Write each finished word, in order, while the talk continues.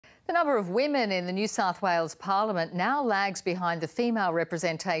The number of women in the New South Wales Parliament now lags behind the female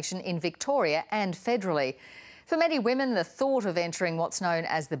representation in Victoria and federally. For many women, the thought of entering what's known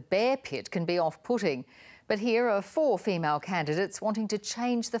as the bear pit can be off-putting. But here are 4 female candidates wanting to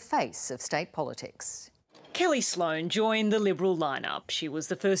change the face of state politics. Kellie Sloan joined the Liberal lineup. She was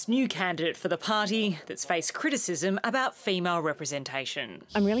the first new candidate for the party that's faced criticism about female representation.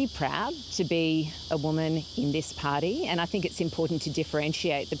 I'm really proud to be a woman in this party, and I think it's important to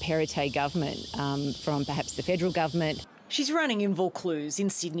differentiate the parity government from perhaps the federal government. She's running in Vaucluse in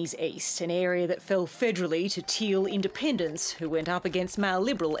Sydney's east, an area that fell federally to Teal independents who went up against male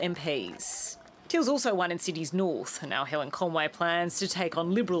Liberal MPs. Teal's also won in Sydney's north, and now Helen Conway plans to take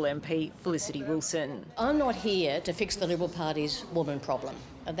on Liberal MP Felicity Wilson. I'm not here to fix the Liberal Party's woman problem.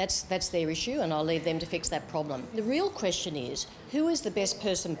 That's their issue, and I'll leave them to fix that problem. The real question is, who is the best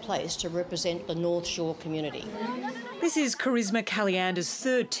person placed to represent the North Shore community? This is Charishma Kaliyanda's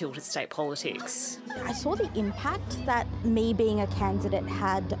third tilt at state politics. I saw the impact that me being a candidate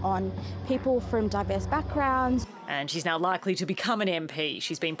had on people from diverse backgrounds. And she's now likely to become an MP.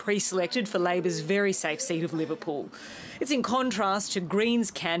 She's been pre-selected for Labor's very safe seat of Liverpool. It's in contrast to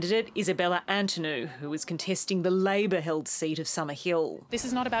Greens candidate Izabella Antoniou, who is contesting the Labor-held seat of Summerhill. This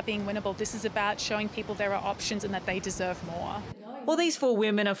is not about being winnable. This is about showing people there are options and that they deserve more. While these 4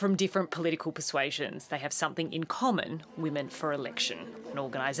 women are from different political persuasions, they have something in common: Women for Election, an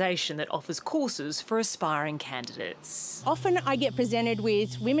organisation that offers courses for aspiring candidates. Often I get presented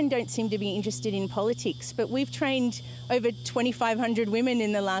with women don't seem to be interested in politics, but we've trained over 2,500 women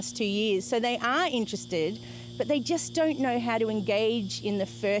in the last 2 years, so they are interested, but they just don't know how to engage in the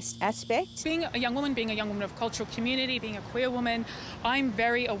first aspect. Being a young woman of cultural community, being a queer woman, I'm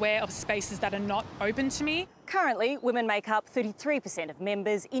very aware of spaces that are not open to me. Currently, women make up 33% of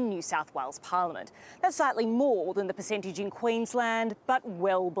members in New South Wales Parliament. That's slightly more than the percentage in Queensland, but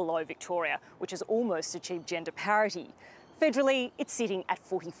well below Victoria, which has almost achieved gender parity. Federally, it's sitting at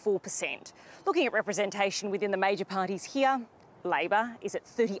 44%. Looking at representation within the major parties here, Labor is at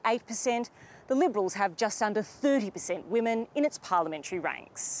 38%. The Liberals have just under 30% women in its parliamentary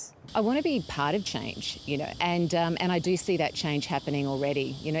ranks. I want to be part of change, and I do see that change happening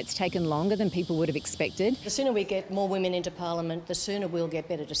already. It's taken longer than people would have expected. The sooner we get more women into Parliament, the sooner we'll get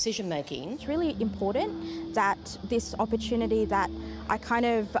better decision making. It's really important that this opportunity that I kind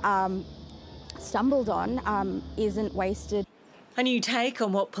of stumbled on isn't wasted. A new take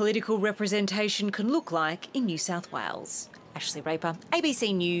on what political representation can look like in New South Wales. Ashleigh Raper,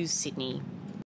 ABC News, Sydney.